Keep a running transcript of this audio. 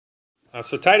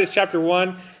So Titus chapter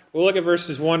 1, we'll look at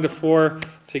verses 1 to 4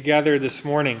 together this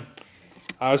morning.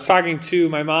 I was talking to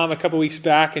my mom a couple weeks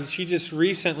back, and she just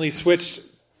recently switched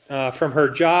from her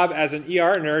job as an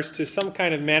ER nurse to some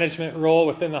kind of management role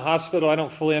within the hospital. I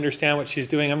don't fully understand what she's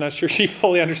doing. I'm not sure she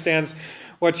fully understands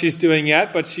what she's doing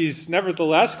yet, but she's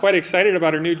nevertheless quite excited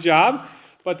about her new job.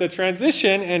 But the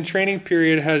transition and training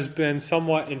period has been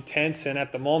somewhat intense, and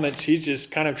at the moment she's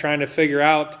just kind of trying to figure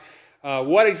out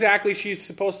what exactly she's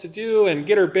supposed to do and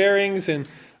get her bearings and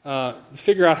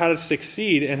figure out how to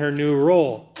succeed in her new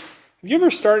role. Have you ever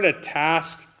started a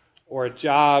task or a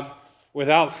job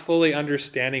without fully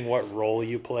understanding what role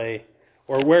you play,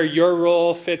 or where your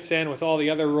role fits in with all the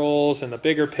other roles and the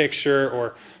bigger picture,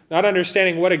 or not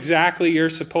understanding what exactly you're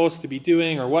supposed to be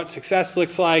doing, or what success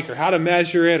looks like, or how to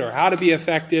measure it, or how to be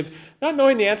effective? Not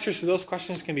knowing the answers to those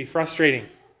questions can be frustrating.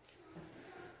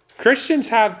 Christians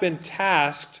have been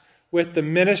tasked with the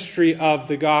ministry of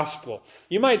the gospel.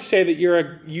 You might say that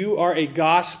you are a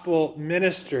gospel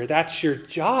minister. That's your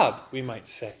job, we might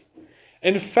say.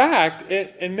 In fact,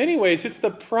 in many ways, it's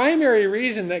the primary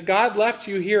reason that God left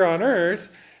you here on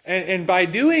earth, and by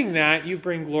doing that, you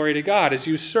bring glory to God as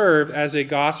you serve as a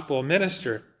gospel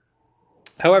minister.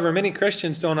 However, many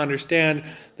Christians don't understand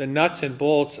the nuts and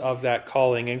bolts of that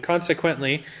calling, and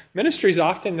consequently, ministry is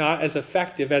often not as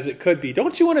effective as it could be.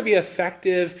 Don't you want to be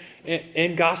effective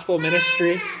in gospel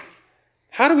ministry?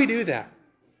 How do we do that?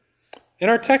 In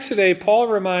our text today, Paul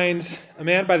reminds a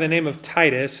man by the name of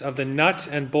Titus of the nuts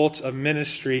and bolts of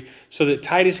ministry so that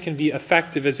Titus can be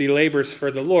effective as he labors for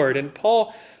the Lord. And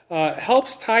Paul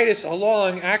helps Titus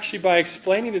along actually by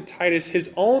explaining to Titus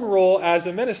his own role as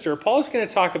a minister. Paul's going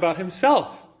to talk about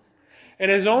himself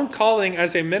and his own calling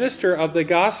as a minister of the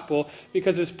gospel,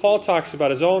 because as Paul talks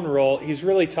about his own role, he's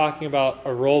really talking about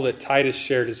a role that Titus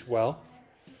shared as well,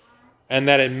 and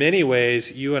that in many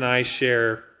ways you and I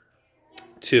share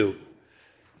too.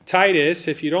 Titus,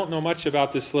 if you don't know much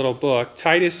about this little book,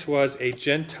 Titus was a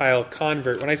Gentile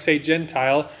convert. When I say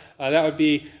Gentile, that would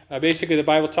be basically the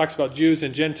Bible talks about Jews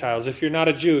and Gentiles. If you're not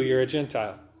a Jew, you're a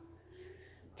Gentile.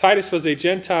 Titus was a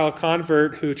Gentile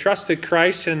convert who trusted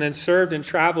Christ and then served and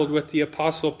traveled with the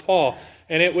Apostle Paul.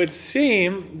 And it would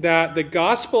seem that the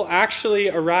gospel actually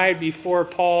arrived before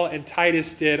Paul and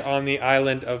Titus did on the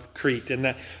island of Crete, and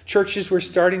that churches were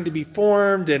starting to be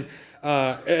formed, and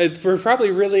it were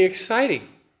probably really exciting.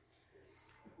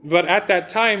 But at that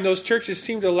time, those churches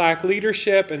seemed to lack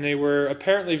leadership, and they were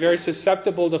apparently very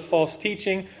susceptible to false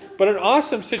teaching. But an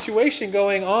awesome situation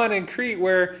going on in Crete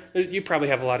where you probably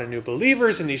have a lot of new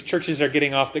believers, and these churches are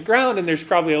getting off the ground, and there's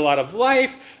probably a lot of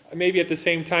life. Maybe at the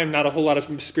same time, not a whole lot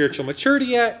of spiritual maturity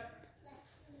yet.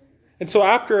 And so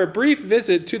after a brief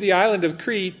visit to the island of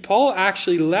Crete, Paul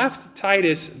actually left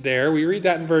Titus there. We read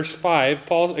that in verse 5.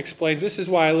 Paul explains, "This is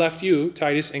why I left you,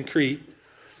 Titus, in Crete."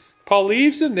 Paul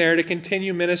leaves him there to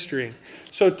continue ministering.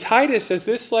 So Titus, as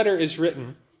this letter is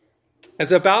written,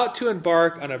 is about to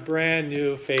embark on a brand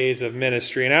new phase of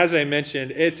ministry. And as I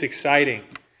mentioned, it's exciting.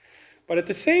 But at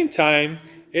the same time,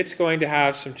 it's going to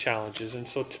have some challenges. And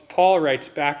so Paul writes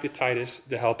back to Titus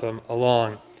to help him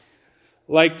along.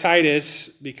 Like Titus,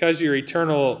 because your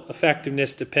eternal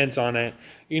effectiveness depends on it,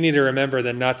 you need to remember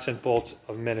the nuts and bolts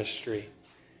of ministry.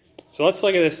 So let's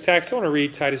look at this text. I want to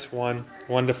read Titus 1,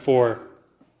 1 to 4.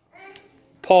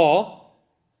 Paul,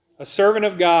 a servant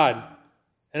of God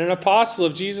and an apostle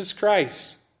of Jesus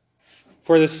Christ,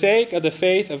 for the sake of the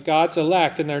faith of God's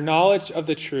elect and their knowledge of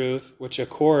the truth which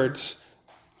accords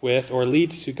with or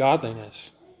leads to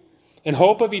godliness, in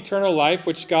hope of eternal life,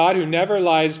 which God, who never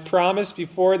lies, promised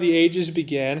before the ages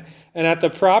began, and at the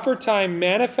proper time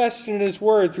manifested in his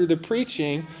word through the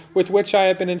preaching with which I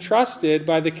have been entrusted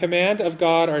by the command of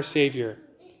God our Savior.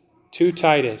 To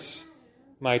Titus,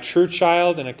 my true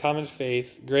child in a common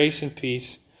faith, grace and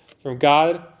peace from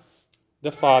God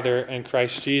the Father and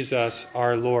Christ Jesus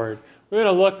our Lord. We're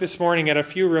going to look this morning at a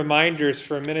few reminders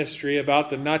for ministry about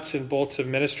the nuts and bolts of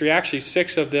ministry. Actually,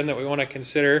 6 of them that we want to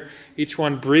consider, each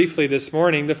one briefly this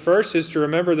morning. The first is to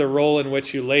remember the role in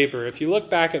which you labor. If you look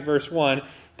back at verse 1,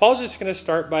 Paul's just going to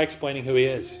start by explaining who he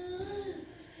is.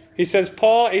 He says,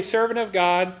 Paul, a servant of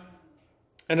God,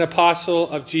 an apostle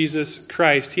of Jesus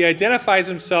Christ. He identifies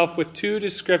himself with 2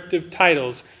 descriptive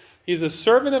titles. He's a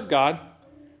servant of God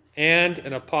and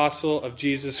an apostle of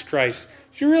Jesus Christ.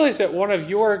 Do you realize that one of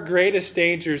your greatest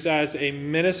dangers as a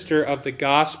minister of the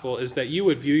gospel is that you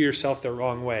would view yourself the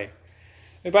wrong way?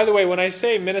 And by the way, when I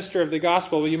say minister of the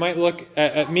gospel, you might look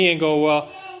at me and go, well,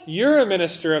 you're a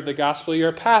minister of the gospel, you're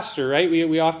a pastor, right?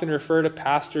 We often refer to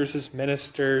pastors as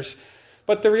ministers.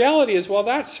 But the reality is, well,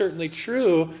 that's certainly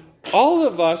true. All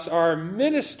of us are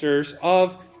ministers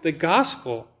of the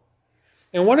gospel.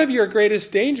 And one of your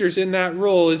greatest dangers in that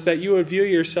role is that you would view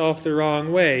yourself the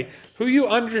wrong way. Who you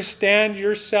understand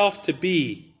yourself to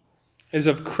be is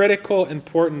of critical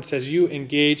importance as you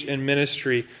engage in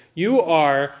ministry. You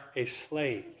are a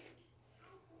slave.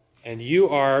 And you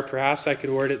are, perhaps I could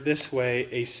word it this way,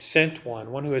 a sent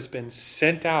one who has been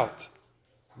sent out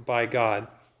by God.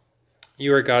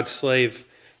 You are God's slave.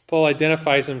 Paul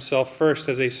identifies himself first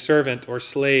as a servant or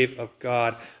slave of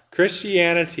God.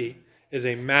 Christianity is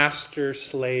a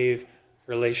master-slave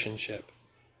relationship.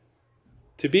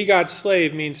 To be God's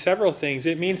slave means several things.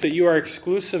 It means that you are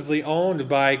exclusively owned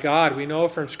by God. We know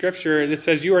from Scripture that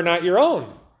says you are not your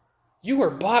own. You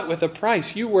were bought with a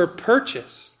price. You were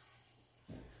purchased.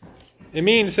 It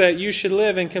means that you should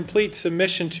live in complete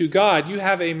submission to God. You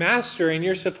have a master and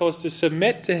you're supposed to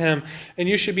submit to him, and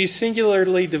you should be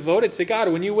singularly devoted to God.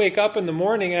 When you wake up in the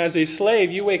morning as a slave,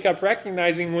 you wake up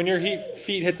recognizing when your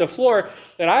feet hit the floor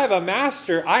that I have a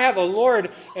master, I have a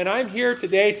Lord, and I'm here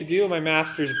today to do my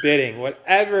master's bidding,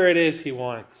 whatever it is he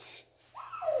wants.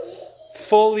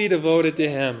 Fully devoted to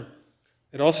him.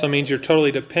 It also means you're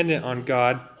totally dependent on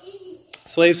God.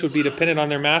 Slaves would be dependent on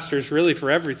their masters really for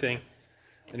everything.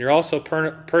 And you're also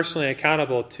personally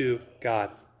accountable to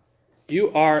God.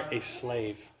 You are a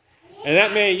slave.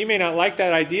 And you may not like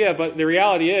that idea, but the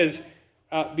reality is,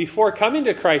 before coming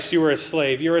to Christ, you were a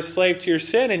slave. You were a slave to your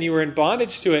sin, and you were in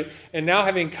bondage to it. And now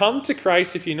having come to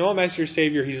Christ, if you know him as your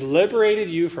Savior, he's liberated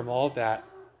you from all of that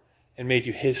and made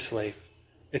you his slave.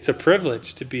 It's a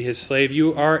privilege to be his slave.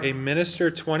 You are a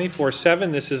minister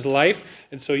 24/7. This is life.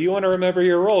 And so you want to remember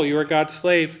your role. You are God's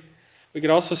slave. We could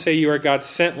also say you are God's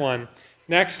sent one.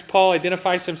 Next, Paul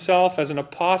identifies himself as an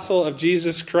apostle of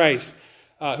Jesus Christ.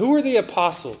 Who were the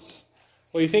apostles?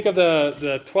 Well, you think of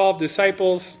the 12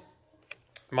 disciples,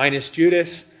 minus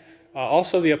Judas.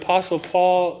 Also the apostle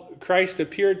Paul, Christ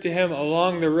appeared to him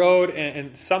along the road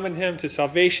and summoned him to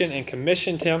salvation and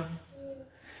commissioned him.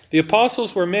 The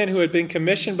apostles were men who had been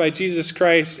commissioned by Jesus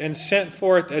Christ and sent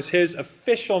forth as his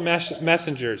official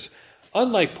messengers.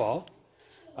 Unlike Paul,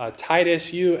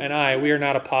 Titus, you and I, we are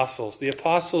not apostles. The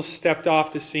apostles stepped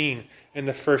off the scene in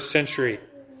the first century.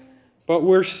 But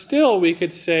we're still, we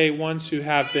could say, ones who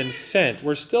have been sent.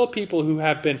 We're still people who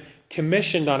have been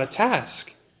commissioned on a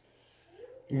task.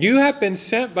 You have been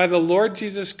sent by the Lord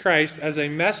Jesus Christ as a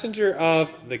messenger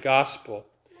of the gospel.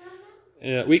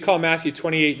 We call Matthew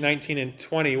 28, 19, and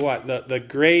 20 what? The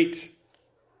Great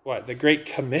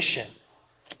Commission.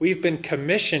 We've been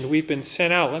commissioned. We've been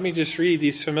sent out. Let me just read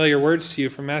these familiar words to you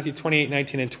from Matthew 28,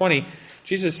 19, and 20.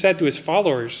 Jesus said to his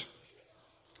followers,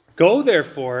 "Go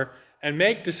therefore and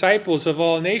make disciples of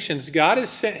all nations." God has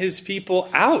sent his people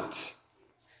out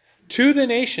to the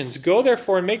nations. Go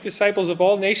therefore and make disciples of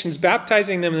all nations,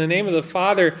 baptizing them in the name of the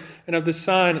Father and of the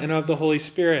Son and of the Holy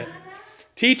Spirit,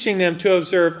 teaching them to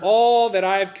observe all that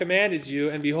I have commanded you.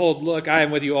 And behold, look, I am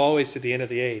with you always to the end of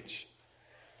the age.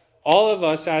 All of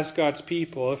us as God's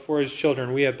people, if we're his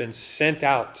children, we have been sent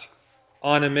out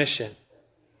on a mission.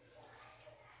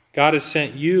 God has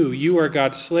sent you. You are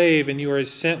God's slave and you are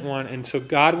his sent one. And so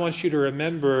God wants you to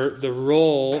remember the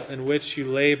role in which you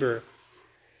labor.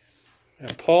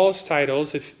 And Paul's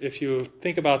titles, if you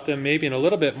think about them maybe in a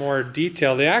little bit more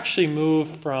detail, they actually move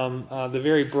from the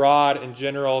very broad and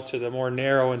general to the more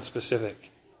narrow and specific.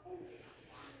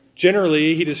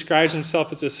 Generally, he describes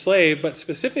himself as a slave, but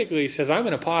specifically he says, I'm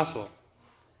an apostle.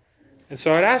 And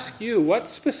so I'd ask you, what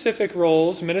specific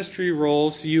roles, ministry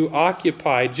roles, do you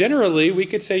occupy? Generally, we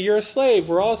could say you're a slave.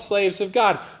 We're all slaves of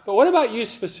God. But what about you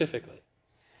specifically?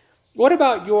 What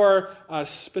about your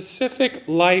specific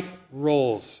life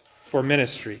roles for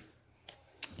ministry?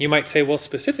 You might say, well,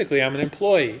 specifically, I'm an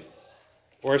employee,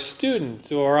 or a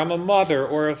student, or I'm a mother,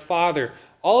 or a father.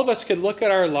 All of us could look at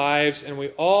our lives and we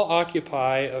all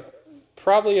occupy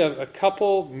probably a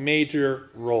couple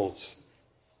major roles.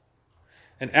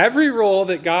 And every role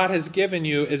that God has given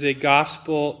you is a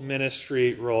gospel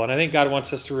ministry role. And I think God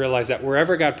wants us to realize that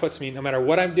wherever God puts me, no matter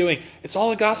what I'm doing, it's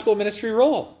all a gospel ministry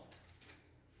role.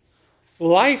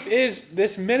 Life is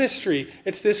this ministry.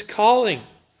 It's this calling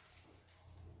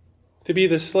to be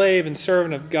the slave and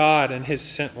servant of God and his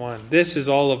sent one. This is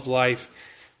all of life.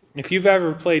 If you've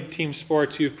ever played team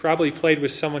sports, you've probably played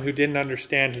with someone who didn't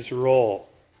understand his role.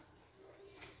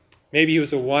 Maybe he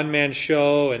was a one-man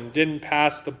show and didn't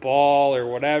pass the ball or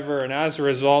whatever, and as a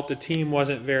result, the team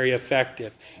wasn't very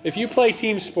effective. If you play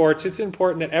team sports, it's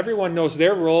important that everyone knows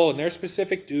their role and their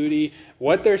specific duty,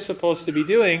 what they're supposed to be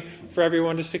doing for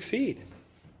everyone to succeed.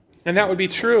 And that would be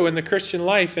true in the Christian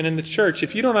life and in the church.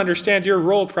 If you don't understand your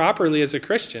role properly as a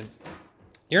Christian,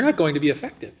 you're not going to be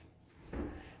effective.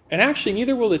 And actually,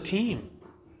 neither will the team,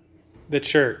 the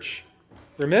church.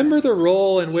 Remember the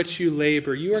role in which you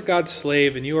labor. You are God's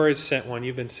slave and you are his sent one.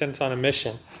 You've been sent on a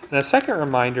mission. And a second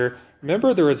reminder,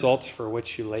 remember the results for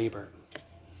which you labor.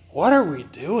 What are we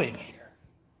doing here?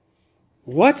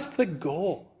 What's the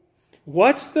goal?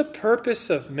 What's the purpose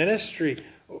of ministry?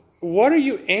 What are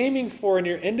you aiming for in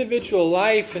your individual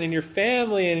life and in your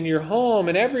family and in your home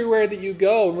and everywhere that you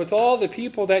go and with all the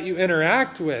people that you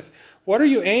interact with? What are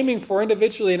you aiming for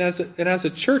individually and as a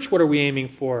church, what are we aiming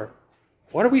for?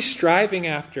 What are we striving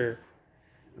after?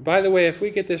 By the way, if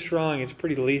we get this wrong, it's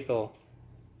pretty lethal.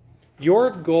 Your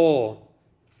goal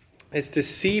is to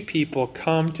see people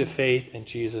come to faith in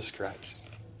Jesus Christ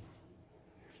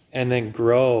and then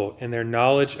grow in their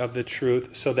knowledge of the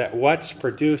truth so that what's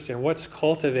produced and what's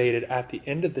cultivated at the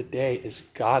end of the day is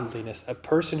godliness, a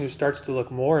person who starts to look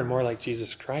more and more like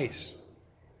Jesus Christ.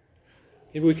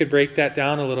 Maybe we could break that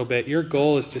down a little bit. Your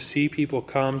goal is to see people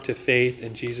come to faith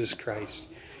in Jesus Christ.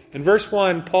 In verse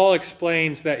 1, Paul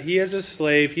explains that he is a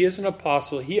slave, he is an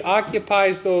apostle, he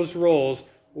occupies those roles.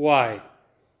 Why?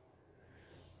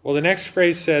 Well, the next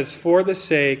phrase says, for the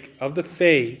sake of the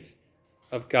faith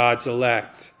of God's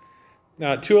elect.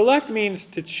 Now, to elect means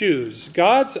to choose.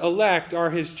 God's elect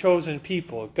are his chosen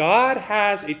people. God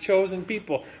has a chosen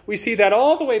people. We see that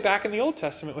all the way back in the Old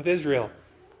Testament with Israel.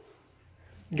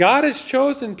 God has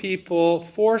chosen people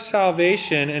for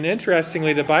salvation, and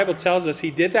interestingly, the Bible tells us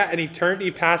he did that in eternity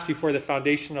past before the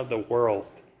foundation of the world.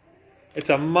 It's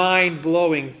a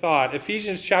mind-blowing thought.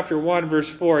 Ephesians chapter 1, verse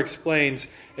 4 explains,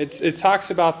 it talks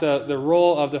about the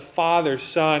role of the Father,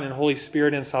 Son, and Holy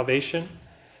Spirit in salvation.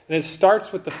 And it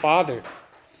starts with the Father.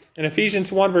 And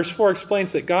Ephesians 1, verse 4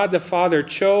 explains that God the Father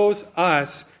chose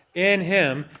us in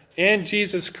him, in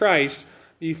Jesus Christ,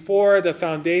 before the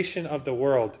foundation of the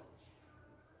world.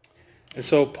 And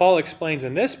so Paul explains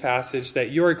in this passage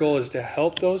that your goal is to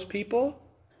help those people,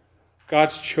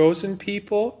 God's chosen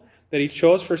people, that he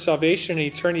chose for salvation in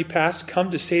eternity past,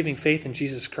 come to saving faith in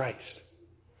Jesus Christ.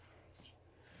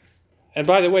 And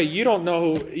by the way, you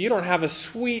don't have a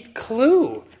sweet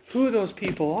clue who those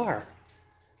people are.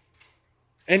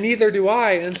 And neither do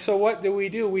I. And so what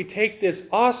do? We take this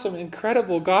awesome,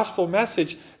 incredible gospel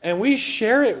message and we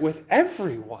share it with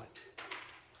everyone.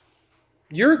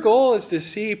 Your goal is to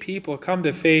see people come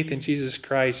to faith in Jesus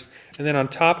Christ. And then on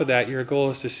top of that, your goal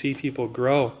is to see people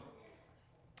grow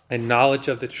in knowledge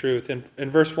of the truth. And in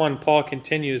verse 1, Paul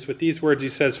continues with these words. He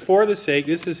says, for the sake,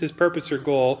 this is his purpose or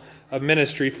goal of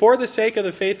ministry, for the sake of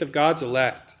the faith of God's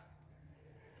elect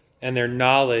and their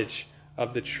knowledge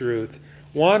of the truth.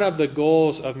 One of the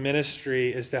goals of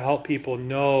ministry is to help people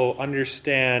know,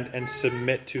 understand, and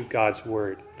submit to God's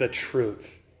word, the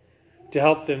truth. To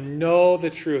help them know the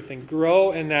truth and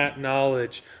grow in that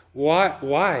knowledge. Why?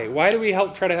 Why do we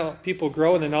try to help people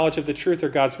grow in the knowledge of the truth or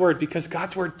God's word? Because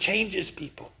God's word changes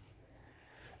people.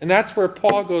 And that's where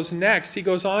Paul goes next. He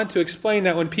goes on to explain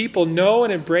that when people know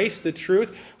and embrace the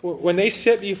truth, when they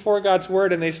sit before God's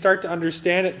word and they start to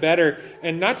understand it better,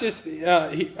 and not just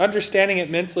understanding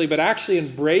it mentally, but actually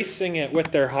embracing it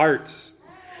with their hearts.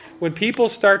 When people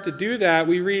start to do that,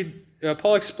 we read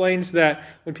Paul explains that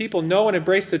when people know and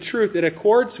embrace the truth, it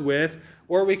accords with,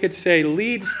 or we could say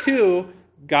leads to,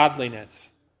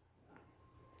 godliness.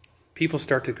 People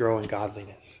start to grow in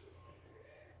godliness.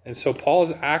 And so Paul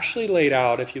has actually laid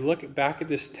out, if you look back at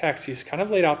this text, he's kind of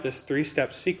laid out this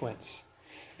 3-step sequence.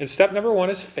 And step number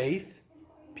 1 is faith.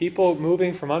 People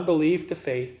moving from unbelief to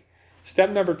faith.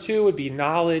 Step number 2 would be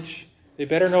knowledge. They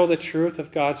better know the truth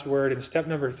of God's word. And step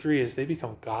number 3 is they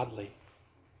become godly.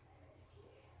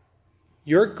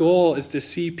 Your goal is to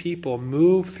see people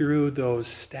move through those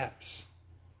steps.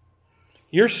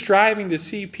 You're striving to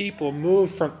see people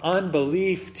move from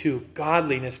unbelief to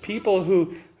godliness. People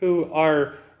who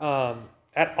are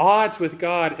at odds with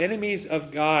God, enemies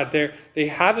of God. They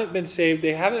haven't been saved.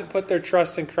 They haven't put their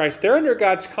trust in Christ. They're under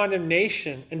God's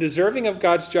condemnation and deserving of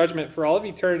God's judgment for all of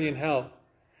eternity in hell.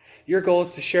 Your goal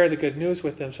is to share the good news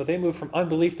with them so they move from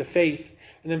unbelief to faith,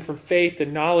 and then from faith to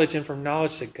knowledge, and from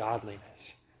knowledge to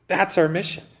godliness. That's our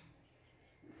mission.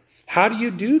 How do you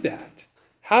do that?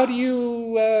 How do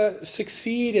you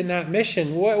succeed in that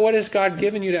mission? What has God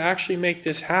given you to actually make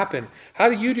this happen? How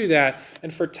do you do that?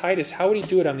 And for Titus, how would he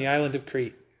do it on the island of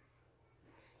Crete?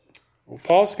 Well,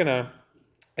 Paul's going to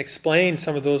explain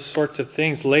some of those sorts of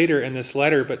things later in this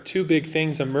letter, but 2 big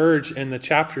things emerge in the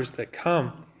chapters that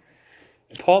come.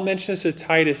 And Paul mentions to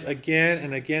Titus again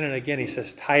and again and again. He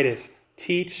says, Titus,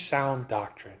 teach sound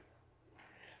doctrine.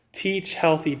 Teach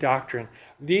healthy doctrine.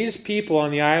 These people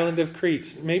on the island of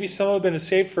Crete, maybe some have been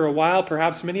saved for a while,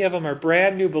 perhaps many of them are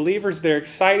brand new believers, they're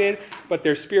excited, but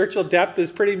their spiritual depth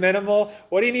is pretty minimal.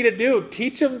 What do you need to do?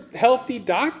 Teach them healthy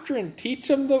doctrine. Teach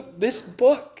them this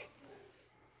book.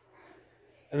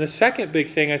 And the second big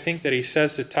thing I think that he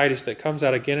says to Titus that comes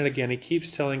out again and again, he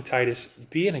keeps telling Titus,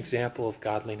 be an example of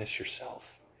godliness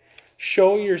yourself.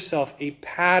 Show yourself a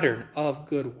pattern of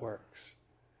good works.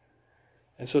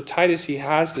 And so Titus, he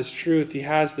has this truth, he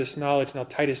has this knowledge. Now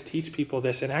Titus, teach people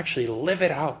this and actually live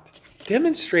it out.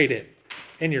 Demonstrate it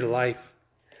in your life.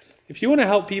 If you want to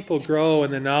help people grow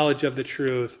in the knowledge of the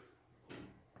truth,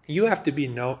 you have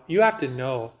to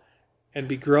know and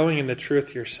be growing in the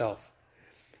truth yourself.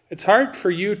 It's hard for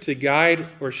you to guide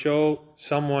or show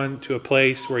someone to a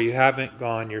place where you haven't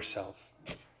gone yourself.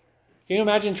 Can you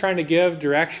imagine trying to give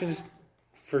directions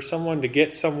for someone to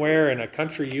get somewhere in a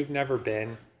country you've never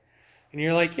been? And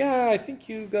you're like, yeah, I think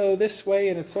you go this way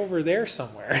and it's over there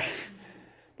somewhere.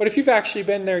 But if you've actually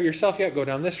been there yourself, yeah, go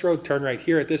down this road, turn right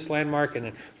here at this landmark, and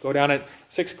then go down at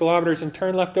 6 kilometers and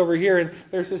turn left over here, and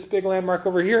there's this big landmark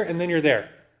over here, and then you're there.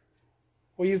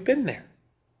 Well, you've been there.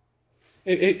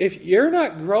 If you're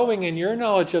not growing in your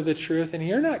knowledge of the truth and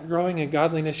you're not growing in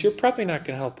godliness, you're probably not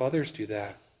going to help others do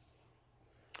that.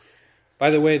 By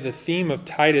the way, the theme of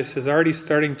Titus is already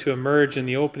starting to emerge in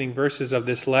the opening verses of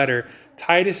this letter.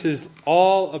 Titus is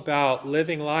all about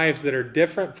living lives that are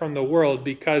different from the world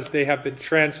because they have been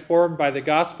transformed by the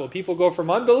gospel. People go from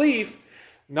unbelief,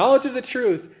 knowledge of the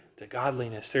truth, to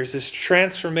godliness. There's this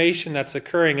transformation that's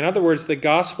occurring. In other words, the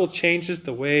gospel changes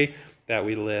the way that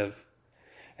we live.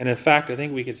 And in fact, I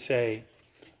think we could say,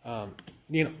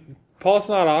 Paul's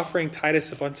not offering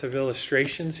Titus a bunch of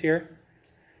illustrations here.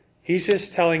 He's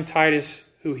just telling Titus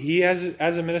who he is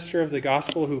as a minister of the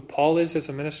gospel, who Paul is as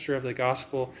a minister of the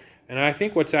gospel. And I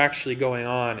think what's actually going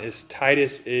on is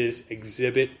Titus is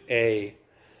exhibit A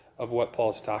of what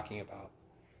Paul's talking about.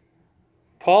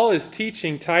 Paul is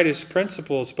teaching Titus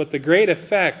principles, but the great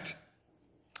effect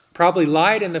probably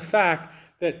lied in the fact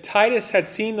that Titus had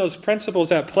seen those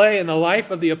principles at play in the life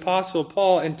of the Apostle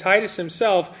Paul, and Titus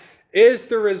himself is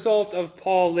the result of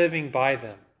Paul living by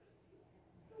them.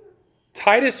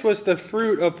 Titus was the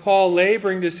fruit of Paul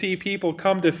laboring to see people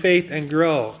come to faith and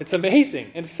grow. It's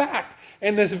amazing. In fact,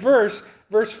 in this verse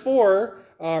 4,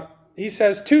 he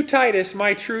says, to Titus,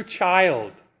 my true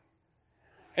child.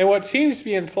 And what seems to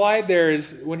be implied there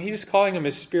is when he's calling him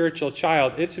his spiritual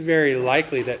child, it's very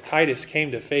likely that Titus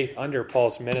came to faith under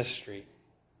Paul's ministry.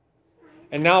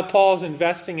 And now Paul's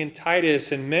investing in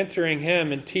Titus and mentoring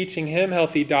him and teaching him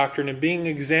healthy doctrine and being an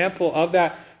example of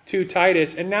that to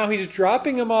Titus. And now he's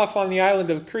dropping him off on the island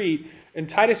of Crete, and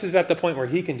Titus is at the point where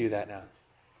he can do that now.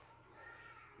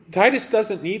 Titus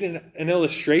doesn't need an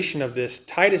illustration of this.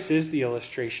 Titus is the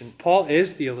illustration. Paul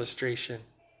is the illustration.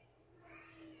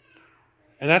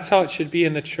 And that's how it should be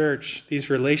in the church. These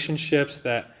relationships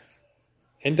that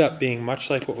end up being much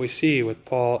like what we see with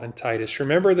Paul and Titus.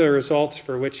 Remember the results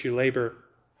for which you labor.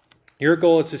 Your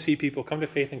goal is to see people come to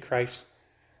faith in Christ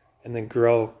and then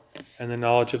grow in the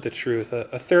knowledge of the truth.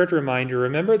 A third reminder,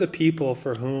 remember the people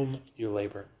for whom you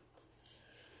labor.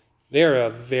 They are a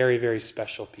very, very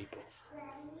special people.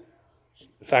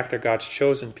 The fact they're God's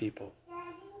chosen people.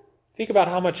 Think about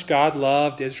how much God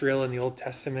loved Israel in the Old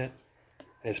Testament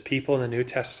and his people in the New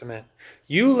Testament.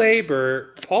 You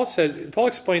labor, Paul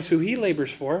explains who he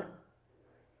labors for.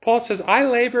 Paul says, I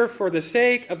labor for the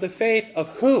sake of the faith of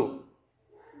who?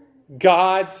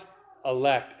 God's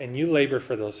elect. And you labor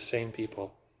for those same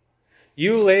people.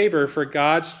 You labor for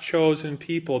God's chosen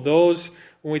people. Those,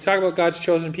 when we talk about God's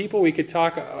chosen people, we could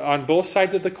talk on both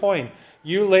sides of the coin.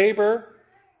 You labor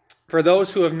for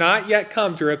those who have not yet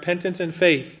come to repentance and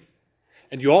faith.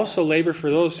 And you also labor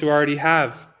for those who already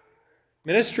have.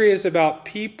 Ministry is about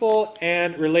people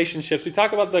and relationships. We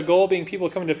talk about the goal being people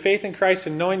coming to faith in Christ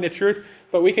and knowing the truth,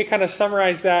 but we could kind of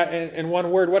summarize that in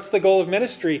one word. What's the goal of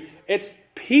ministry? It's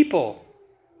people.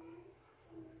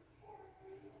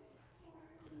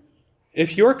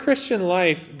 If your Christian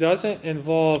life doesn't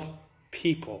involve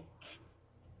people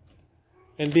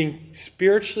and being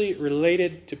spiritually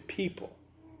related to people,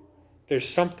 there's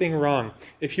something wrong.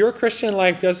 If your Christian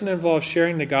life doesn't involve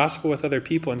sharing the gospel with other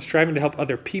people and striving to help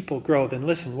other people grow, then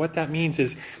listen, what that means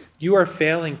is you are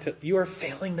failing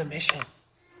the mission.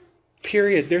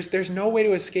 Period. There's no way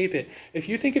to escape it. If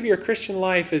you think of your Christian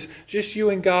life as just you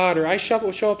and God, or I show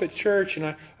up at church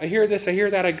and I hear this, I hear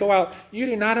that, I go out, you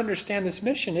do not understand this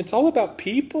mission. It's all about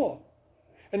people.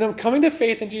 And then coming to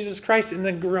faith in Jesus Christ and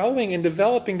then growing and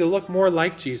developing to look more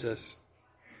like Jesus.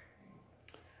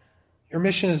 Your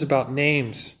mission is about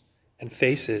names and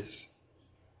faces.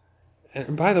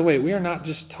 And by the way, we are not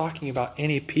just talking about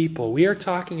any people. We are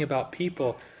talking about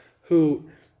people who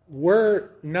were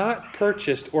not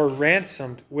purchased or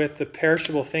ransomed with the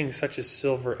perishable things such as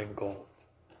silver and gold,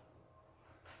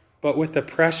 but with the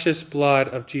precious blood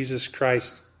of Jesus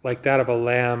Christ like that of a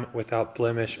lamb without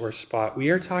blemish or spot. We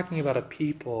are talking about a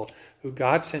people who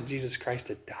God sent Jesus Christ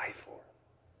to die for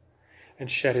and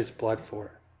shed his blood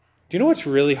for. Do you know what's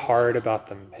really hard about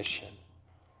the mission?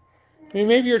 I mean,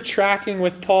 maybe you're tracking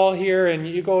with Paul here and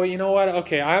you go, you know what?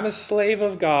 Okay, I'm a slave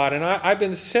of God and I've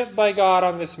been sent by God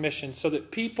on this mission so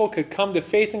that people could come to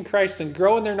faith in Christ and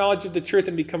grow in their knowledge of the truth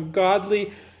and become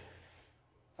godly.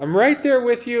 I'm right there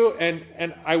with you and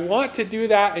I want to do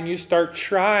that, and you start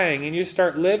trying and you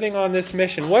start living on this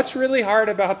mission. What's really hard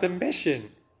about the mission?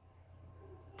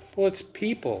 Well, it's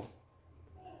people.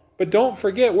 But don't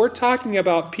forget, we're talking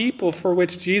about people for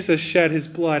which Jesus shed his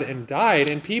blood and died,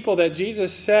 and people that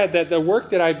Jesus said that the work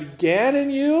that I began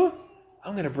in you,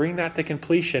 I'm going to bring that to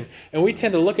completion. And we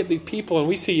tend to look at the people and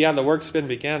we see, yeah, the work's been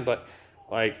begun, but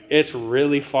it's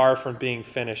really far from being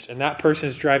finished. And that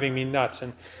person's driving me nuts.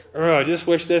 And I just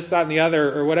wish this, that, and the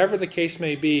other, or whatever the case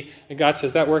may be. And God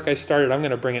says, that work I started, I'm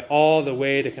going to bring it all the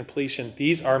way to completion.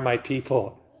 These are my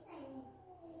people.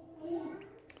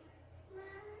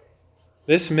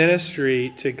 This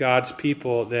ministry to God's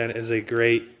people, then, is a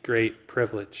great, great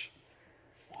privilege.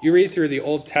 You read through the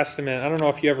Old Testament. I don't know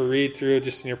if you ever read through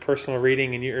just in your personal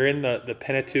reading, and you're in the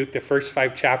Pentateuch, the first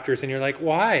 5 chapters, and you're like,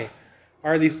 why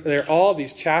are there all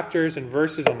these chapters and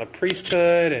verses on the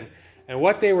priesthood and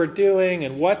what they were doing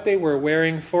and what they were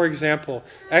wearing? For example,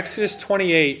 Exodus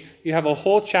 28, you have a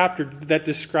whole chapter that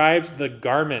describes the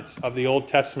garments of the Old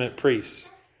Testament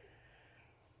priests.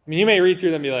 I mean, you may read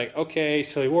through them and be like, okay,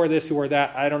 so he wore this, he wore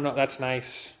that. I don't know, that's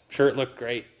nice. Sure, it looked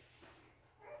great.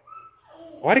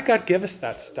 Why did God give us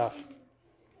that stuff?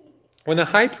 When the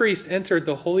high priest entered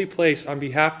the holy place on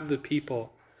behalf of the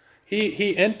people,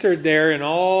 he entered there in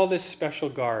all this special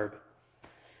garb.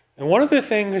 And one of the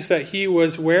things that he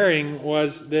was wearing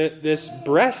was this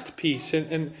breast piece.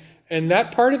 And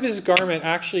that part of his garment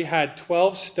actually had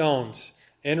 12 stones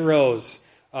in rows.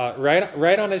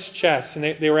 Right on his chest. And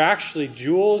they were actually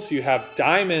jewels. You have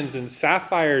diamonds and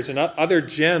sapphires and other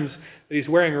gems that he's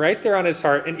wearing right there on his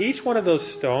heart. And each one of those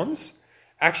stones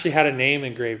actually had a name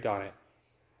engraved on it.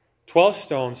 12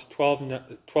 stones,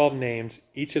 12 names,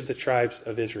 each of the tribes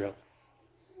of Israel.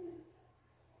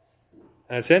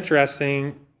 And it's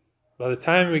interesting, by the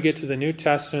time we get to the New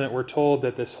Testament, we're told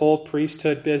that this whole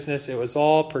priesthood business, it was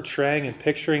all portraying and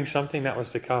picturing something that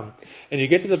was to come. And you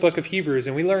get to the book of Hebrews,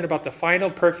 and we learn about the final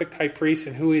perfect high priest,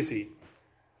 and who is he?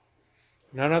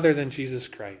 None other than Jesus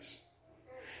Christ.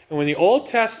 And when the Old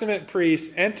Testament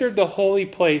priest entered the holy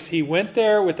place, he went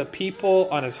there with a people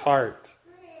on his heart.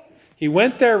 He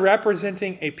went there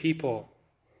representing a people.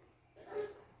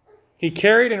 He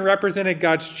carried and represented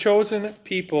God's chosen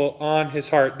people on his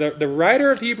heart. The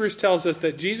writer of Hebrews tells us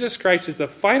that Jesus Christ is the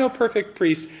final perfect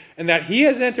priest and that he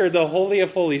has entered the Holy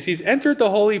of Holies. He's entered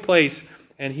the holy place,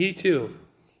 and he too,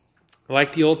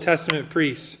 like the Old Testament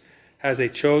priests, has a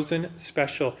chosen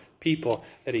special people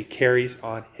that he carries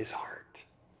on his heart.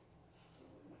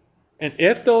 And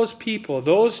if those people,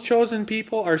 those chosen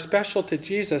people, are special to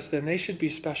Jesus, then they should be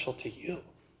special to you.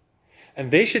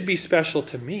 And they should be special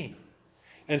to me.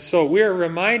 And so we're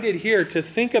reminded here to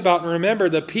think about and remember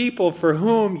the people for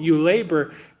whom you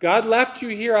labor. God left you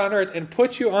here on earth and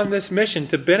put you on this mission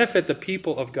to benefit the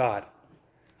people of God.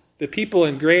 The people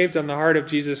engraved on the heart of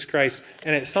Jesus Christ.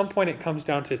 And at some point it comes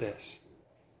down to this.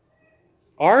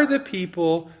 Are the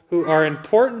people who are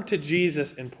important to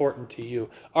Jesus important to you?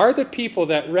 Are the people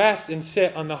that rest and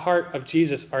sit on the heart of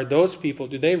Jesus, are those people,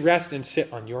 do they rest and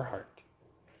sit on your heart?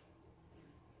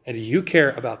 And do you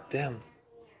care about them?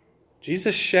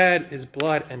 Jesus shed his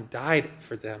blood and died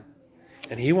for them.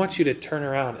 And he wants you to turn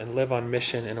around and live on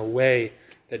mission in a way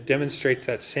that demonstrates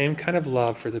that same kind of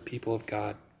love for the people of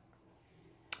God.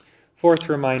 Fourth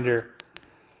reminder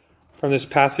from this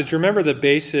passage, remember the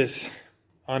basis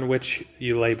on which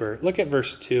you labor. Look at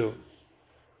verse 2.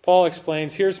 Paul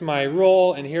explains, here's my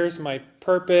role and here's my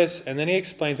purpose. And then he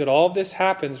explains that all of this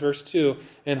happens, verse 2,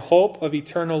 in hope of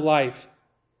eternal life,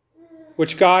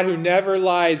 which God, who never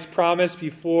lies, promised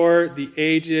before the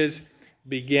ages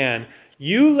began.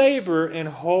 You labor in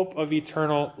hope of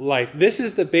eternal life. This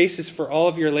is the basis for all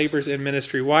of your labors in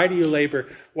ministry. Why do you labor?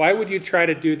 Why would you try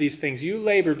to do these things? You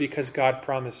labor because God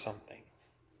promised something.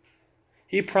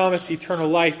 He promised eternal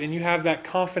life, and you have that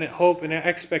confident hope and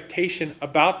expectation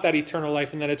about that eternal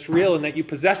life, and that it's real, and that you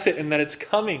possess it, and that it's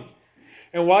coming.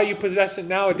 And while you possess it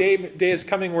now, a day is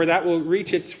coming where that will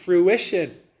reach its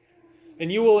fruition. And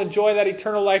you will enjoy that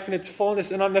eternal life in its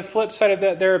fullness. And on the flip side of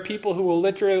that, there are people who will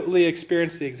literally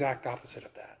experience the exact opposite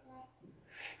of that.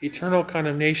 Eternal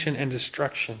condemnation and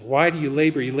destruction. Why do you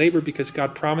labor? You labor because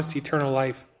God promised eternal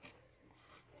life.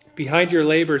 Behind your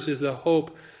labors is the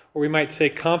hope or we might say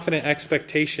confident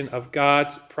expectation of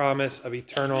God's promise of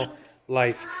eternal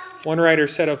life. One writer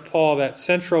said of Paul that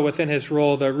central within his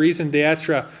role, the raison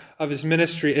d'etre of his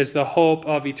ministry is the hope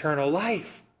of eternal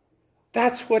life.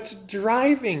 That's what's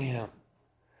driving him.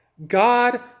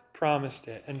 God promised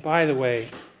it. And by the way,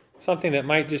 something that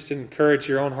might just encourage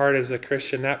your own heart as a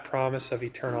Christian, that promise of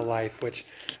eternal life, which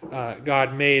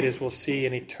God made, as we'll see,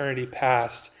 in eternity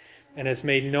past, and has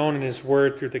made known in his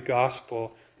word through the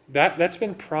gospel, that's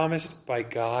been promised by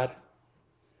God.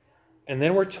 And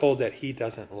then we're told that he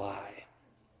doesn't lie.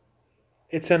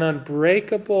 It's an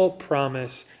unbreakable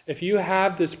promise. If you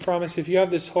have this promise, if you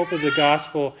have this hope of the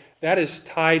gospel, that is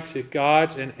tied to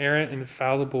God's inerrant,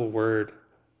 infallible word,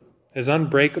 his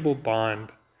unbreakable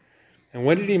bond. And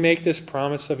when did he make this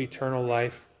promise of eternal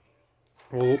life?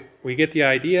 Well, we get the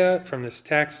idea from this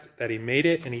text that he made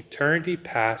it in eternity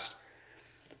past,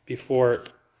 before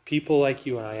people like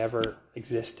you and I ever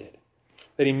existed.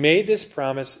 That he made this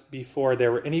promise before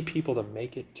there were any people to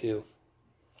make it to.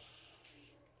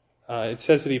 It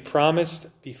says that he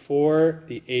promised before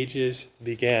the ages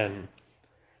began.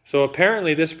 So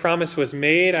apparently this promise was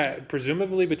made,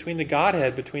 presumably between the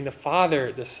Godhead, between the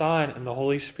Father, the Son, and the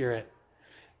Holy Spirit.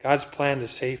 God's plan to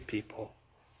save people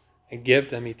and give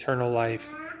them eternal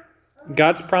life.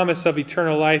 God's promise of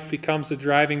eternal life becomes the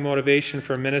driving motivation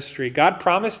for ministry. God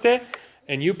promised it,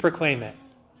 and you proclaim it.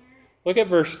 Look at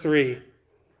verse 3.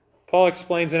 Paul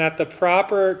explains, and at the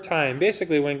proper time,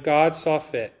 basically when God saw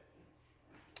fit,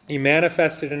 he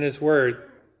manifested in his word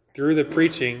through the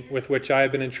preaching with which I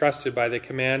have been entrusted by the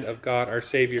command of God our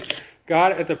Savior.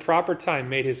 God at the proper time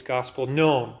made his gospel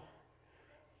known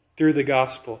through the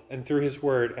gospel and through his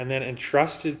word, and then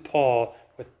entrusted Paul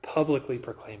with publicly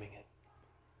proclaiming it.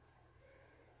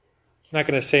 I'm not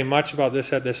going to say much about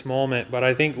this at this moment, but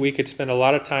I think we could spend a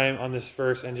lot of time on this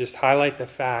verse and just highlight the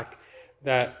fact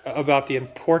that about the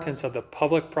importance of the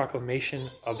public proclamation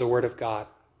of the word of God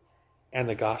and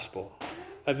the gospel.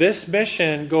 This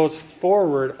mission goes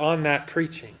forward on that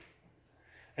preaching.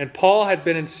 And Paul had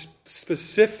been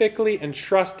specifically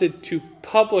entrusted to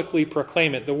publicly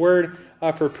proclaim it. The word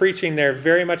for preaching there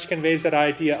very much conveys that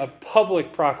idea of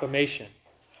public proclamation.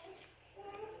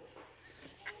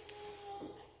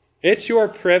 It's your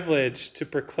privilege to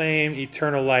proclaim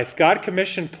eternal life. God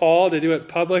commissioned Paul to do it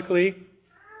publicly,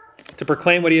 to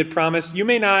proclaim what he had promised. You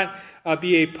may not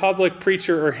be a public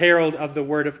preacher or herald of the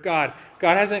word of God.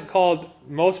 God hasn't called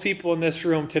most people in this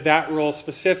room to that role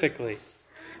specifically.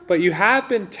 But you have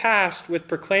been tasked with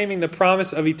proclaiming the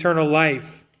promise of eternal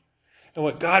life. And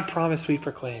what God promised, we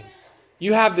proclaim.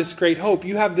 You have this great hope.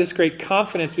 You have this great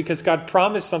confidence because God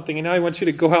promised something, and now he wants you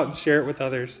to go out and share it with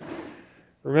others.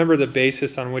 Remember the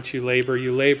basis on which you labor.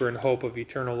 You labor in hope of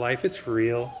eternal life. It's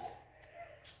real.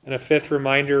 And a fifth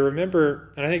reminder,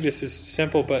 remember, and I think this is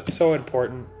simple but so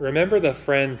important, remember the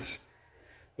friends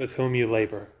with whom you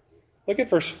labor. Look at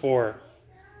verse 4.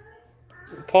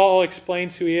 Paul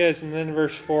explains who he is, and then in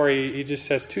verse 4 he just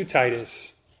says, to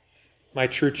Titus, my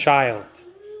true child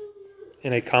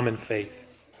in a common faith.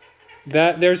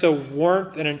 That there's a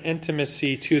warmth and an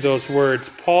intimacy to those words.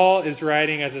 Paul is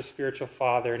writing as a spiritual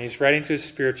father, and he's writing to his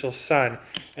spiritual son.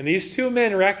 And these two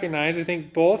men recognize, I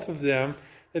think both of them,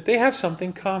 that they have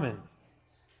something common.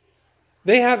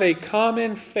 They have a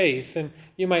common faith, and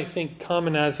you might think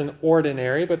common as an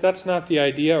ordinary, but that's not the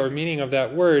idea or meaning of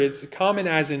that word. It's common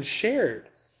as in shared.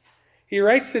 He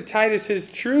writes to Titus,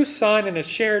 his true son, in a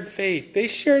shared faith. They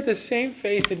share the same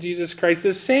faith in Jesus Christ,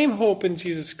 the same hope in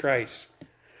Jesus Christ.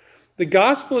 The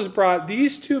gospel has brought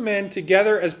these two men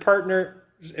together as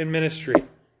partners in ministry.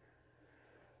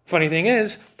 Funny thing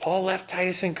is, Paul left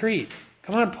Titus in Crete.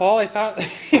 Come on, Paul, I thought,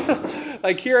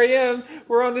 like here I am,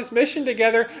 we're on this mission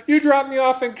together. You dropped me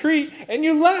off in Crete and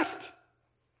you left.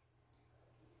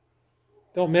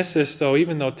 Don't miss this though,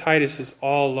 even though Titus is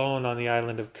all alone on the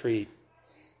island of Crete,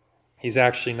 he's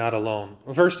actually not alone.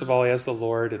 First of all, he has the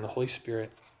Lord and the Holy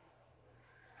Spirit.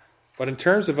 But in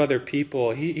terms of other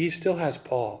people, he still has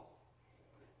Paul.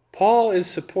 Paul is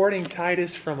supporting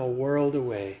Titus from a world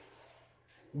away.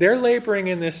 They're laboring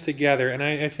in this together, and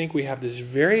I think we have this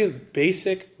very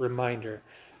basic reminder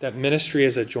that ministry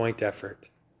is a joint effort.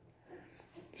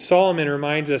 Solomon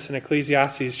reminds us in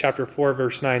Ecclesiastes chapter 4,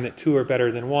 verse 9, that two are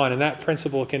better than one, and that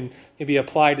principle can be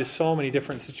applied to so many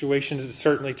different situations. It's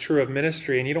certainly true of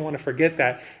ministry, and you don't want to forget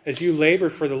that as you labor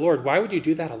for the Lord. Why would you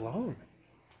do that alone?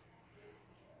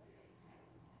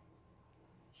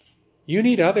 You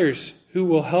need others who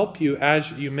will help you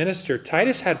as you minister.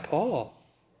 Titus had Paul.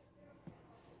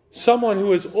 Someone who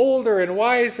was older and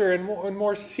wiser and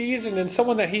more seasoned, and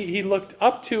someone that he looked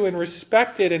up to and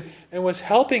respected and was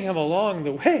helping him along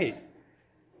the way.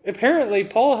 Apparently,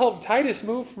 Paul helped Titus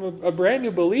move from a brand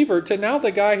new believer to now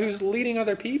the guy who's leading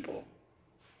other people.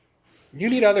 You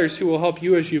need others who will help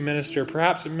you as you minister,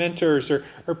 perhaps mentors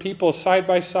or people side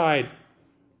by side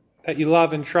that you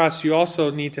love and trust. You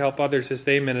also need to help others as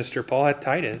they minister. Paul had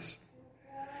Titus.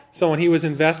 So when he was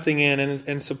investing in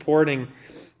and supporting,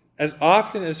 as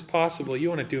often as possible, you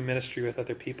want to do ministry with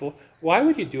other people. Why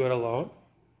would you do it alone?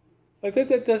 Like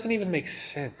that doesn't even make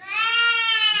sense.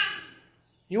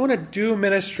 You want to do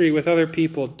ministry with other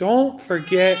people. Don't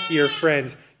forget your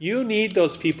friends. You need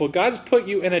those people. God's put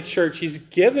you in a church. He's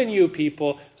given you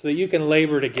people so that you can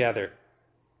labor together.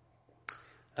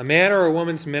 A man or a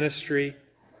woman's ministry,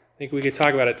 I think we could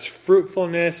talk about its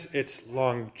fruitfulness, its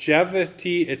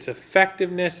longevity, its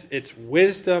effectiveness, its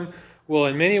wisdom, will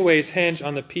in many ways hinge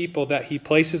on the people that he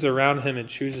places around him and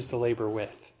chooses to labor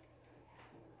with.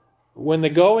 When the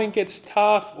going gets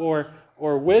tough or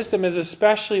wisdom is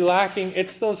especially lacking,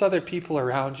 it's those other people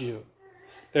around you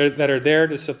that are there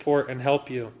to support and help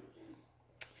you.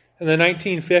 In the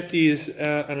 1950s,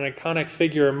 an iconic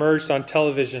figure emerged on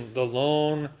television, the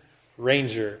Lone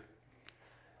Ranger.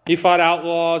 He fought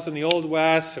outlaws in the Old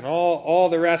West and all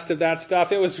the rest of that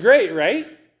stuff. It was great, right?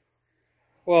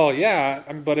 Well,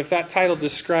 yeah, but if that title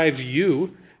describes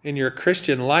you in your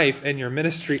Christian life and your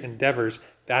ministry endeavors,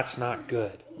 that's not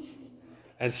good.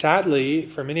 And sadly,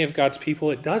 for many of God's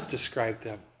people, it does describe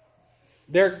them.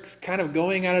 They're kind of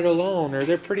going at it alone, or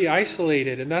they're pretty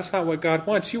isolated, and that's not what God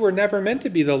wants. You were never meant to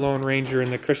be the Lone Ranger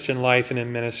in the Christian life and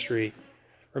in ministry.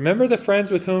 Remember the friends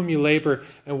with whom you labor,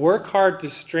 and work hard to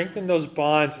strengthen those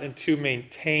bonds and to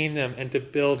maintain them and to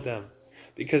build them,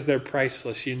 because they're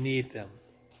priceless. You need them.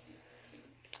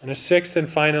 And a sixth and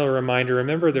final reminder,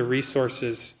 remember the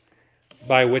resources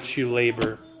by which you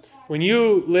labor. When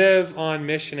you live on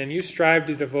mission and you strive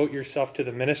to devote yourself to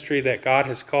the ministry that God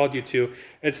has called you to,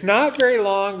 it's not very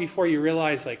long before you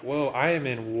realize, whoa, I am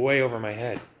in way over my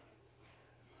head.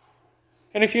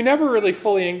 And if you never really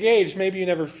fully engage, maybe you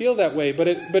never feel that way. But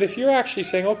if you're actually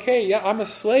saying, okay, yeah, I'm a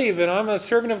slave and I'm a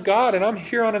servant of God and I'm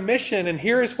here on a mission and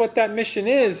here is what that mission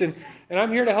is and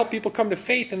I'm here to help people come to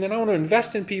faith and then I want to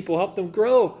invest in people, help them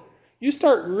grow. You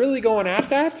start really going at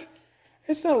that,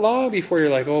 it's not long before you're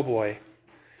like, oh boy,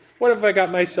 what have I got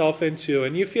myself into?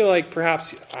 And you feel like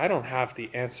perhaps I don't have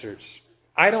the answers.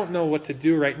 I don't know what to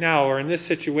do right now or in this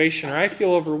situation, or I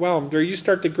feel overwhelmed, or you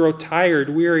start to grow tired,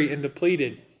 weary, and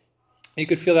depleted. You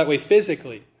could feel that way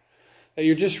physically, that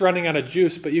you're just running out of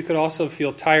juice, but you could also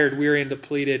feel tired, weary, and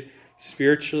depleted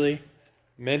spiritually,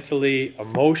 mentally,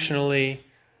 emotionally.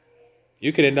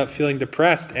 You could end up feeling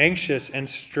depressed, anxious, and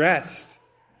stressed.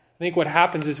 I think what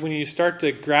happens is when you start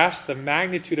to grasp the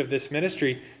magnitude of this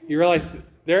ministry, you realize that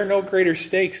there are no greater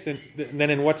stakes than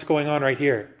in what's going on right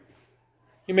here.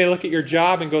 You may look at your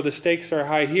job and go, the stakes are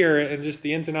high here, and just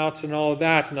the ins and outs and all of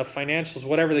that, and the financials,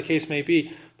 whatever the case may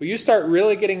be. But you start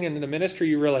really getting into the ministry,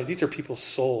 you realize these are people's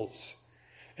souls,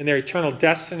 and their eternal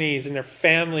destinies, and their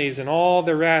families, and all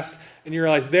the rest. And you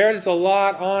realize there's a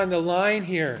lot on the line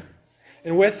here.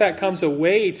 And with that comes a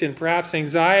weight and perhaps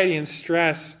anxiety and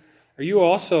stress. Or you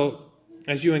also,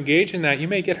 as you engage in that, you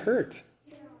may get hurt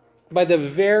by the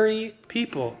very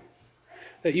people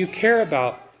that you care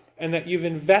about and that you've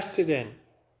invested in.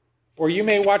 Or you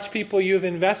may watch people you've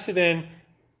invested in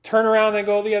turn around and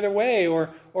go the other way. Or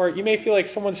you may feel like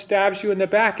someone stabs you in the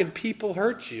back and people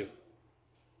hurt you.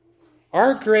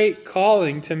 Our great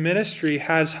calling to ministry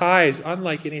has highs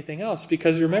unlike anything else.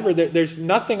 Because remember, there's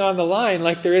nothing on the line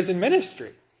like there is in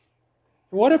ministry.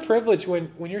 What a privilege when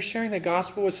you're sharing the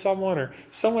gospel with someone or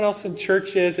someone else in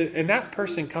churches and that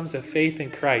person comes to faith in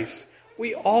Christ.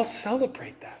 We all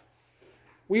celebrate that.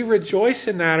 We rejoice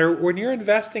in that. Or when you're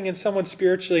investing in someone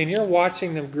spiritually and you're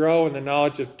watching them grow in the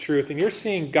knowledge of truth and you're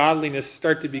seeing godliness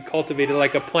start to be cultivated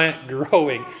like a plant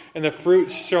growing and the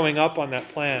fruits showing up on that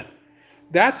plant.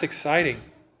 That's exciting.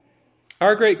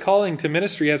 Our great calling to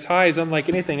ministry has highs unlike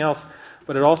anything else,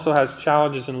 but it also has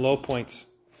challenges and low points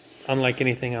unlike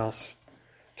anything else.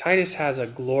 Titus has a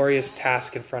glorious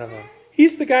task in front of him.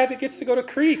 He's the guy that gets to go to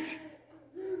Crete.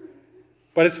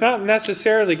 But it's not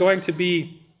necessarily going to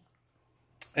be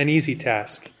an easy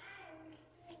task.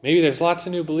 Maybe there's lots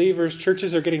of new believers,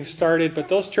 churches are getting started, but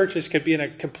those churches could be in a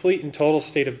complete and total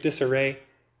state of disarray.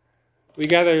 We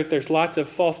gather that there's lots of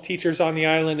false teachers on the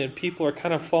island and people are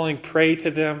kind of falling prey to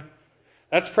them.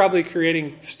 That's probably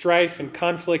creating strife and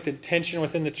conflict and tension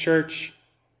within the church.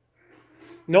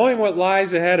 Knowing what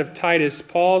lies ahead of Titus,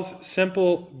 Paul's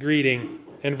simple greeting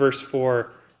in verse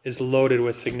 4 is loaded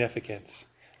with significance.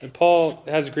 And Paul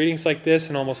has greetings like this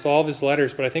in almost all of his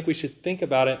letters, but I think we should think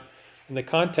about it in the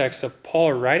context of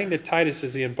Paul writing to Titus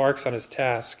as he embarks on his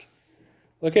task.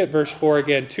 Look at verse 4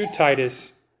 again. To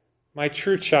Titus, my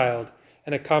true child,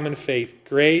 and a common faith,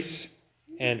 grace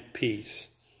and peace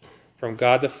from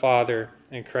God the Father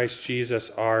and Christ Jesus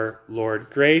our Lord.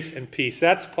 Grace and peace.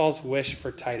 That's Paul's wish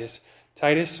for Titus.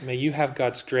 Titus, may you have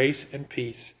God's grace and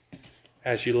peace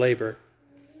as you labor.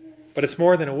 But it's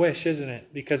more than a wish, isn't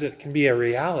it? Because it can be a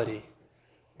reality.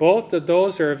 Both of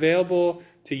those are available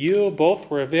to you.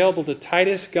 Both were available to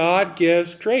Titus. God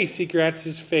gives grace. He grants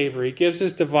his favor. He gives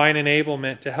his divine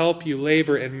enablement to help you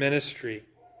labor in ministry.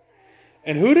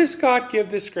 And who does God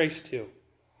give this grace to?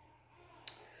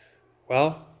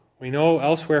 Well, we know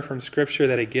elsewhere from Scripture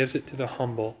that he gives it to the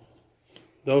humble,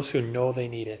 those who know they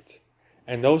need it,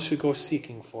 and those who go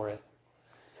seeking for it.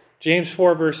 James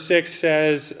 4 verse 6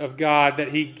 says of God that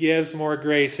he gives more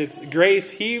grace. It's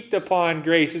grace heaped upon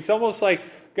grace. It's almost like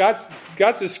God's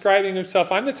describing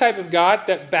himself. I'm the type of God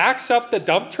that backs up the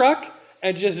dump truck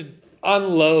and just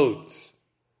unloads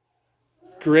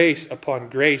grace upon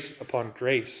grace upon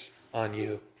grace on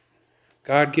you.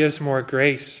 God gives more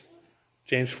grace.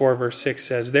 James 4 verse 6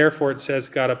 says, therefore it says,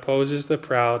 God opposes the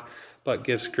proud, but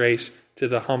gives grace to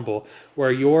the humble.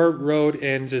 Where your road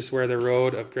ends is where the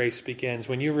road of grace begins.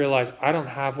 When you realize, I don't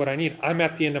have what I need, I'm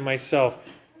at the end of myself,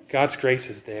 God's grace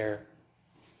is there.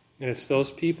 And it's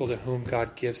those people to whom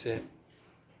God gives it.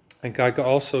 And God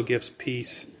also gives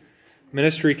peace.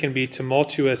 Ministry can be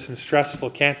tumultuous and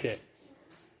stressful, can't it?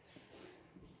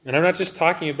 And I'm not just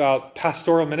talking about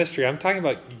pastoral ministry. I'm talking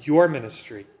about your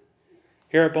ministry.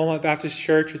 Here at Beaumont Baptist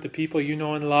Church with the people you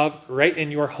know and love, right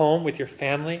in your home with your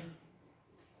family.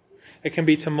 It can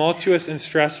be tumultuous and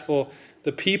stressful.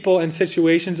 The people and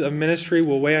situations of ministry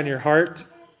will weigh on your heart,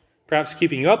 perhaps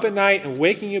keeping you up at night and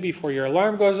waking you before your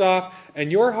alarm goes off.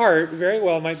 And your heart very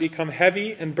well might become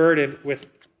heavy and burdened with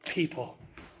people.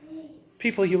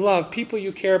 People you love, people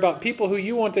you care about, people who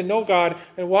you want to know God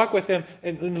and walk with him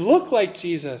and look like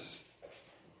Jesus.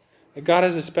 And God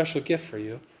has a special gift for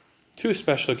you. 2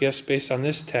 special gifts based on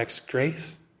this text,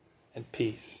 grace and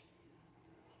peace.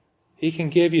 He can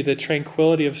give you the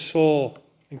tranquility of soul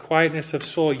and quietness of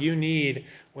soul you need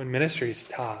when ministry is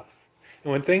tough.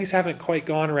 And when things haven't quite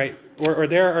gone right, or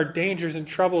there are dangers and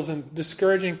troubles and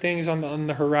discouraging things on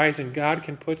the horizon, God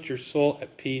can put your soul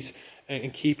at peace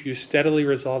and keep you steadily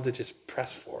resolved to just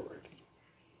press forward.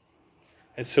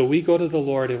 And so we go to the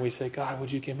Lord and we say, God,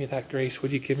 would you give me that grace?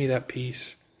 Would you give me that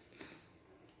peace?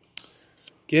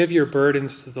 Give your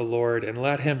burdens to the Lord and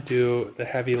let him do the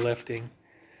heavy lifting.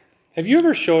 Have you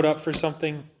ever showed up for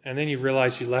something and then you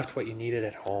realize you left what you needed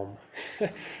at home?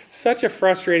 Such a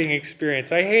frustrating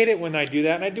experience. I hate it when I do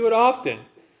that, and I do it often.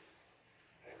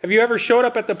 Have you ever showed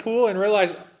up at the pool and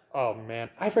realized, oh man,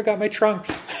 I forgot my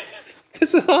trunks.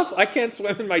 This is awful. I can't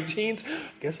swim in my jeans.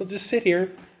 Guess I'll just sit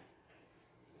here.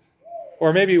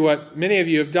 Or maybe what many of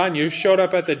you have done, you showed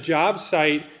up at the job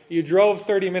site, you drove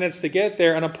 30 minutes to get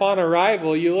there, and upon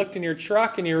arrival, you looked in your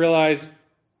truck and you realized,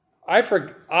 I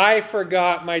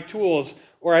forgot my tools,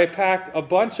 or I packed a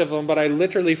bunch of them, but I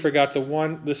literally forgot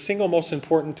the single most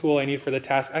important tool I need for the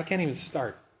task. I can't even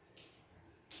start.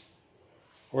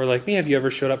 Or like me, have you ever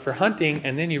showed up for hunting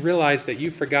and then you realize that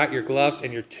you forgot your gloves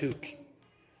and your toque?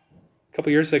 A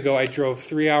couple years ago, I drove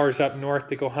 3 hours up north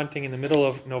to go hunting in the middle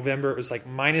of November. It was like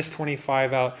minus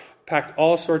 25 out. Packed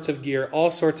all sorts of gear,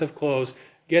 all sorts of clothes.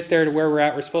 Get there to where we're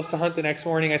at. We're supposed to hunt the next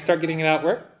morning. I start getting it out.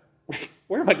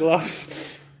 Where are my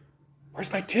gloves?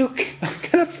 Where's my toque?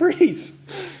 I'm going to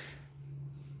freeze.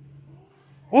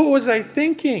 What was I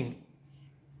thinking?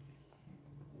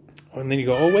 And then you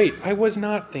go, oh wait, I was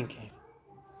not thinking.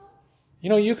 You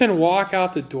know, you can walk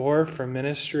out the door for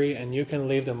ministry and you can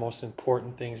leave the most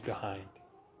important things behind.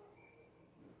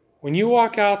 When you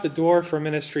walk out the door for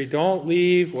ministry, don't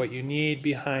leave what you need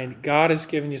behind. God has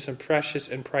given you some precious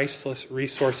and priceless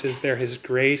resources there. His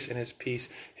grace and his peace,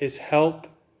 his help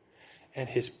and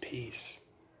his peace.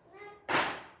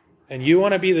 And you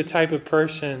want to be the type of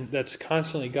person that's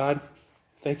constantly, God,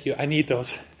 thank you. I need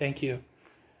those. Thank you.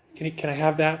 Can I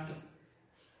have that?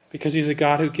 Because he's a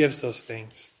God who gives those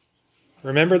things.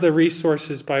 Remember the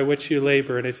resources by which you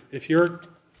labor. And if you're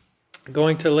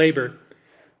going to labor,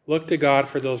 look to God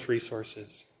for those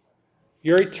resources.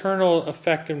 Your eternal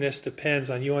effectiveness depends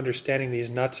on you understanding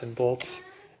these nuts and bolts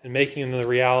and making them the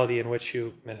reality in which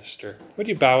you minister. Would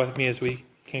you bow with me as we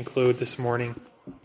conclude this morning?